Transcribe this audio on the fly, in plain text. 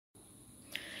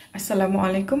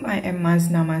Assalamualaikum, I am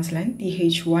MAZLAN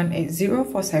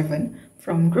TH18047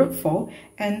 from Group 4,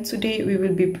 and today we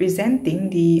will be presenting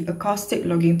the acoustic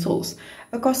logging tools.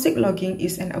 Acoustic logging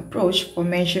is an approach for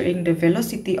measuring the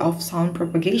velocity of sound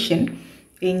propagation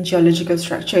in geological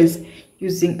structures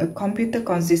using a computer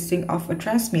consisting of a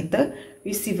transmitter,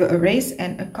 receiver arrays,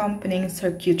 and accompanying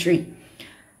circuitry.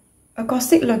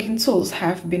 Acoustic logging tools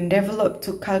have been developed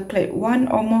to calculate one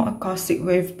or more acoustic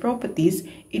wave properties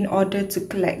in order to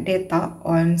collect data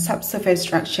on subsurface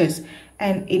structures,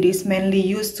 and it is mainly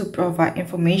used to provide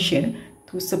information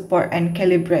to support and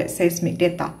calibrate seismic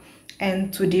data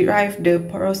and to derive the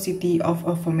porosity of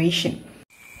a formation.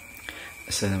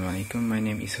 Assalamualaikum, my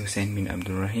name is HUSSIEN bin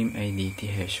RAHIM, ID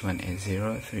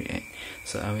TH18038.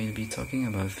 So I will be talking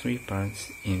about three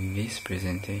parts in this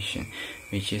presentation,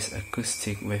 which is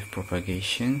acoustic wave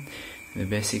propagation, the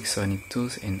basic sonic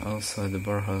tools, and also the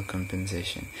borehole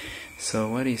compensation. So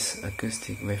what is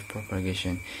acoustic wave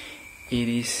propagation? It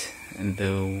is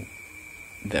the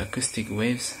acoustic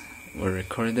waves were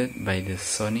recorded by the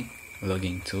sonic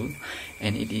logging tool,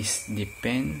 and it is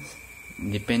depending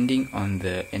on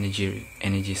the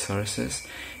energy sources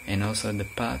and also the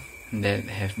path that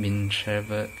have been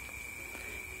traveled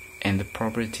and the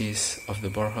properties of the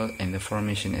borehole and the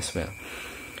formation as well.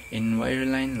 In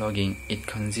wireline logging, it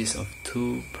consists of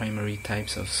two primary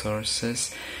types of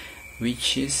sources,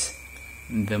 which is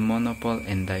the monopole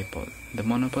and dipole. The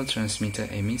monopole transmitter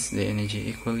emits the energy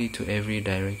equally to every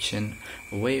direction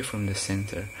away from the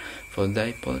center. For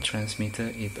dipole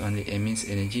transmitter, it only emits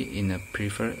energy in a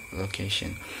preferred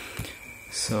location.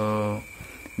 So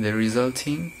the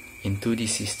resulting in 2D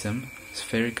system,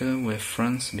 spherical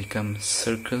wavefronts become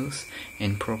circles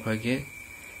and propagate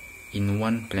in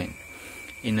one plane.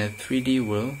 In a 3D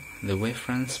world, the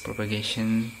wavefront's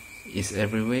propagation is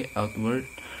everywhere outward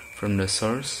from the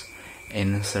source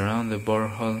and surround the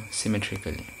borehole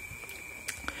symmetrically.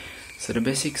 So the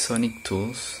basic sonic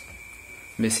tools,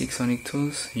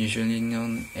 usually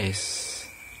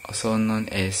also known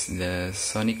as the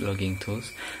sonic logging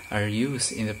tools, are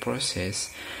used in the process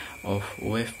of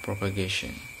wave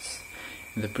propagations.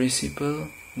 The principal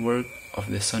work of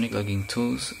the sonic logging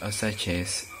tools are such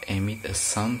as emit a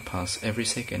sound pulse every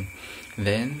second.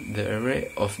 Then the array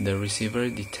of the receiver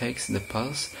detects the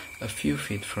pulse a few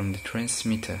feet from the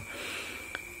transmitter.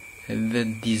 The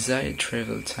desired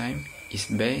travel time is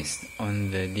based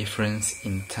on the difference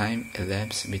in time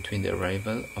elapsed between the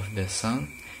arrival of the sound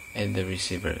at the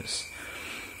receivers.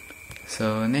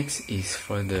 So next is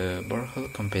for the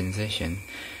borehole compensation.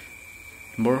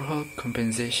 Borehole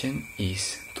compensation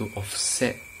is to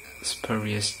offset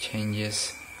spurious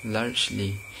changes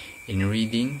largely in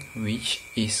reading, which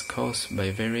is caused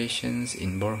by variations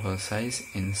in borehole size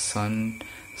and sounded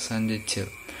tilt.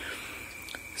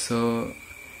 So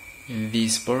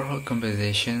these borehole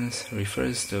compensations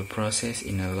refers to a process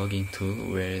in a logging tool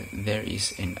where there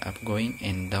is an upgoing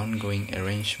and downgoing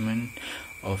arrangement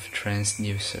of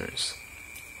transducers.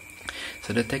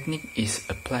 So the technique is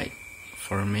applied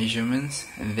for measurements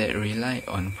that rely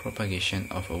on propagation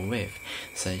of a wave,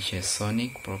 such as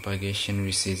sonic propagation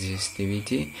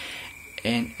resistivity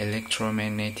and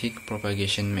electromagnetic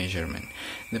propagation measurement.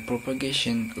 The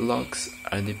propagation logs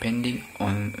are depending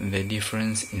on the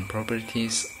difference in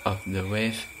properties of the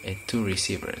wave at two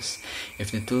receivers.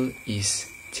 If the tool is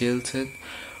tilted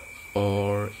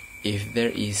or if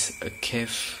there is a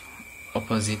cave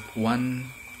opposite one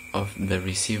of the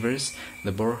receivers,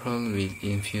 the borehole will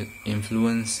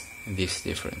influence this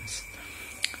difference.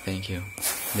 Thank you.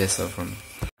 That's all from me.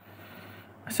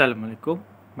 Assalamualaikum.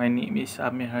 My name is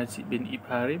AMIR HAZIQ bin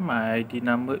IBHARIM. My ID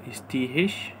number is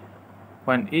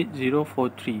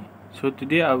TH18043. So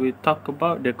today I will talk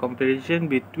about the comparison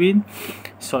between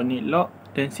sonic log,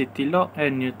 density log,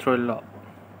 and neutral log.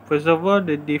 First of all,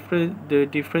 the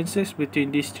differences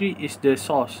between these three is the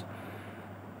source.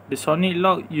 The sonic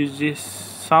log uses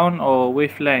sound or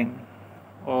wavelength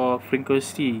or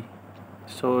frequency.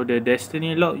 So the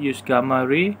density log uses gamma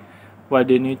ray, while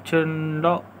the neutral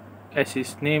log, as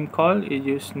its name called, it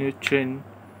uses neutron.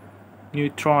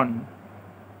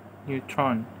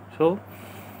 So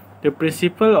the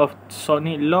principle of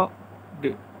sonic log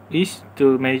is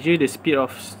to measure the speed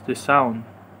of the sound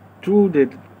through the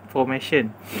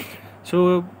formation.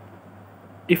 So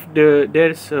if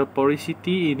there's a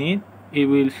porosity in it, it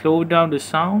will slow down the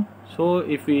sound. So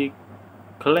if we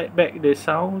collect back the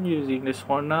sound using the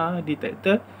sonar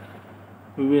detector,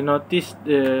 we will notice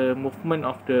the movement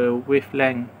of the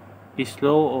wavelength is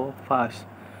slow or fast.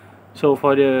 So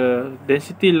for the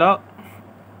density log,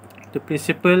 the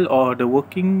principle or the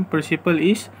working principle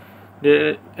is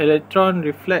the electron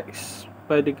reflects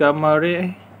by the gamma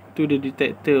ray to the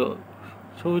detector.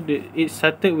 So it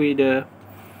started with the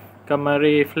gamma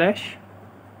ray flash,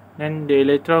 then the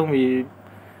electron will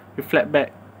reflect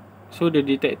back. So the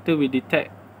detector will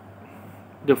detect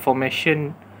the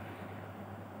formation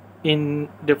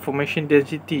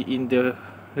density in the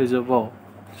reservoir.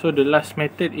 So the last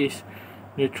method is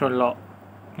neutron lock.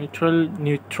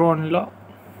 Neutron lock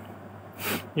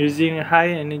using high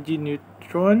energy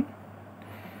neutron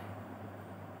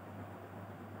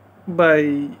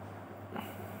by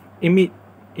emit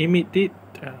it.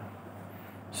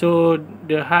 So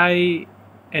the high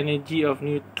energy of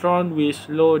neutron will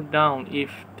slow down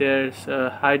if there's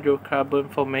a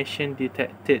hydrocarbon formation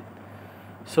detected.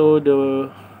 So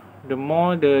the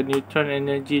more the neutron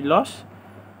energy loss,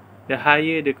 the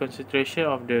higher the concentration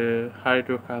of the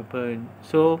hydrocarbon.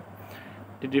 So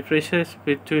the differences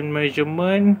between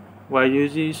measurement while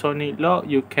using sonic lock,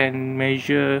 you can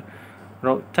measure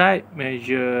rock type,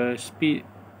 measure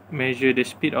the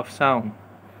speed of sound.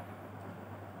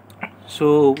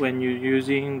 So when you're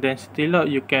using density lock,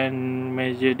 you can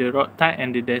measure the rock type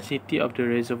and the density of the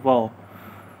reservoir.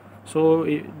 So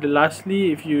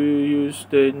lastly, if you use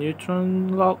the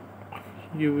neutron lock,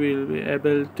 you will be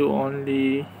able to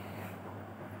only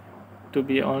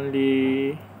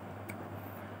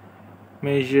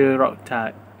measure rock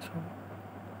type.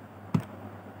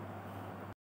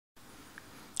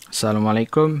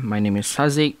 Assalamualaikum, my name is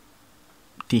HAZIQ,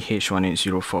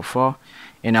 TH18044,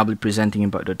 and I'll be presenting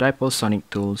about the dipole sonic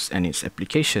tools and its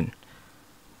application.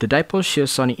 The dipole shear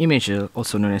sonic imager,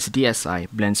 also known as DSI,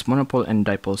 blends monopole and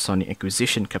dipole sonic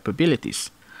acquisition capabilities.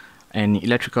 An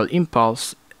electrical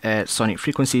impulse at sonic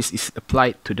frequencies is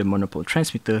applied to the monopole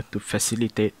transmitter to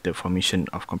facilitate the formation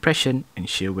of compression and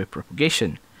shear wave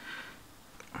propagation.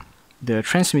 The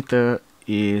transmitter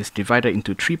is divided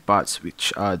into three parts,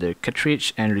 which are the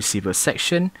cartridge and receiver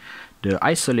section, the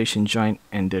isolation joint,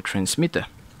 and the transmitter.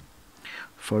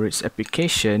 For its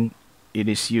application, it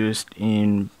is used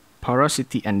in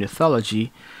porosity and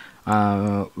lithology,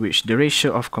 which the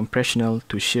ratio of compressional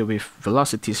to shear wave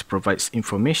velocities provides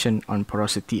information on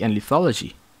porosity and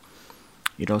lithology.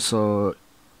 It also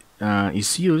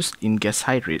is used in gas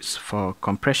hydrates for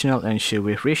compressional and shear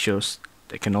wave ratios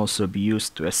that can also be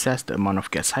used to assess the amount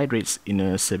of gas hydrates in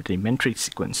a sedimentary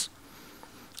sequence.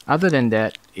 Other than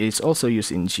that, it is also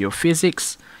used in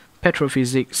geophysics,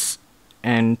 petrophysics,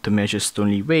 and to measure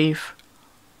Stoney wave,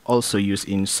 also used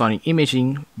in sonic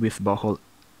imaging with borehole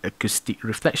acoustic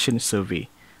reflection survey,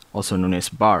 also known as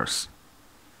BARS.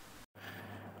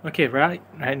 Okay, right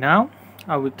now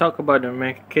I will talk about the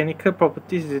mechanical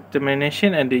properties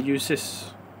determination and the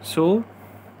uses. So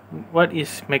what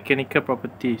is mechanical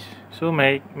properties? So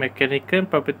mechanical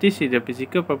properties is the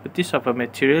physical properties of a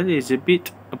material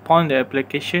exhibit upon the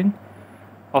application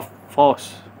of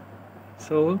force.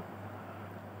 So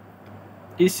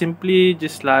it's simply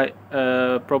just like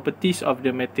properties of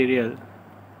the material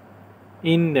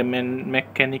in the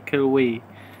mechanical way.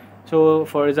 So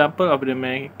for example of the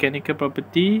mechanical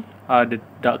property are the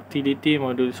ductility,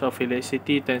 modulus of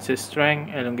elasticity, tensile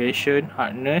strength, elongation,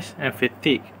 hardness, and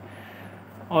fatigue.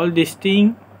 All these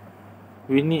things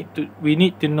we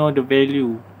need to know the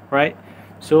value, right?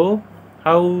 So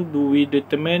how do we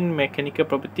determine mechanical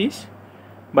properties?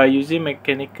 By using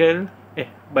material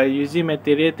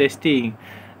testing.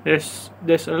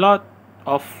 There's a lot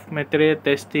of material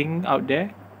testing out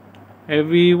there.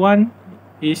 Everyone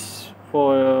is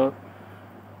for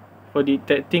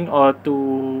detecting or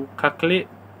to calculate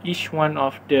each one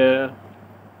of the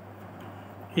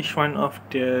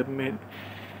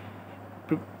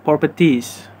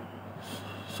properties.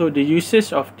 So the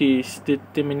uses of this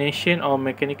determination or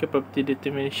mechanical property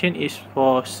determination is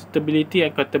for stability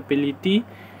and compatibility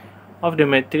of the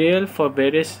material for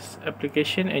various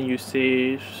application and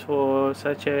usage. So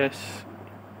such as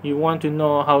you want to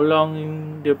know how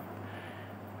long the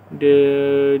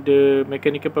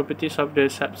mechanical properties of the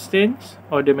substance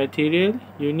or the material,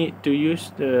 you need to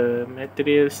use the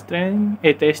material strength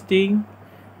testing,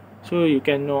 so you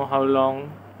can know how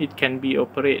long it can be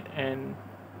operate, and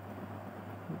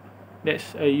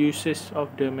that's a uses of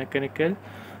the mechanical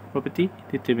property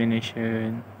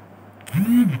determination.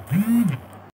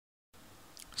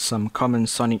 Some common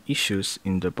sonic issues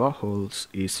in the boreholes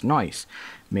is noise.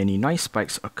 Many noise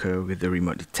spikes occur with the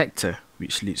remote detector,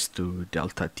 which leads to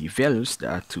delta T values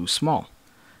that are too small,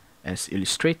 as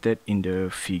illustrated in the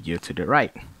figure to the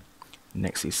right.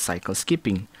 Next is cycle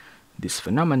skipping. This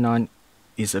phenomenon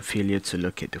is a failure to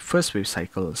locate the first wave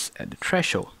cycles at the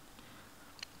threshold.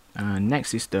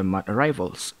 Next is the mud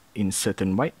arrivals. In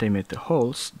certain wide diameter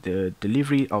holes, the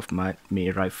delivery of mud may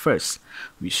arrive first,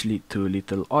 which lead to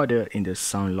little order in the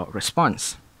sound log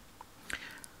response.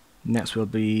 Next, we'll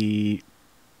be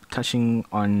touching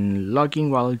on logging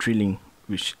while drilling,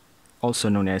 which also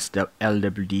known as the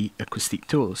LWD acoustic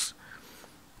tools.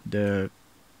 The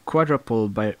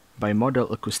quadrupole bimodal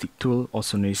acoustic tool,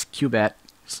 also known as QBAT,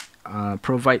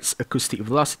 provides acoustic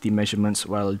velocity measurements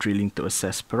while drilling to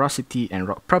assess porosity and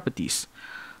rock properties.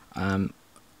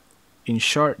 In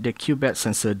short, the QBAT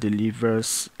sensor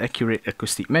delivers accurate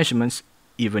acoustic measurements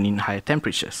even in higher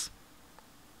temperatures.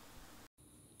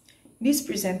 This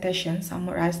presentation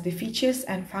summarizes the features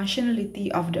and functionality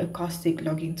of the acoustic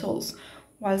logging tools.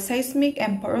 While seismic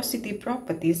and porosity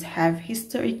properties have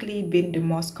historically been the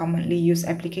most commonly used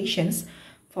applications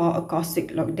for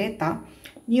acoustic log data,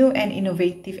 new and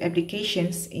innovative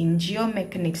applications in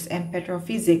geomechanics and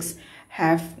petrophysics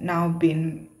have now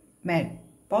been made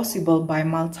possible by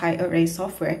multi-array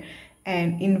software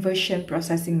and inversion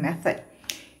processing method.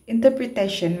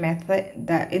 Interpretation method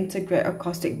that integrate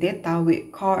acoustic data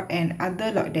with core and other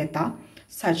log data,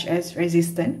 such as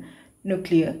resistance,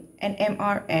 nuclear,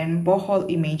 NMR, and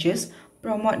borehole images,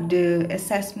 promote the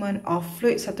assessment of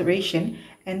fluid saturation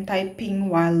and typing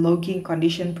while logging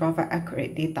condition provide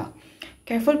accurate data.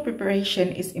 Careful preparation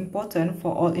is important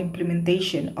for all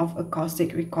implementation of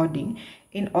acoustic recording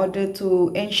in order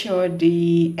to ensure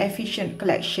the efficient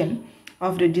collection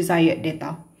of the desired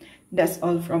data. That's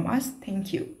all from us.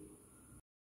 Thank you.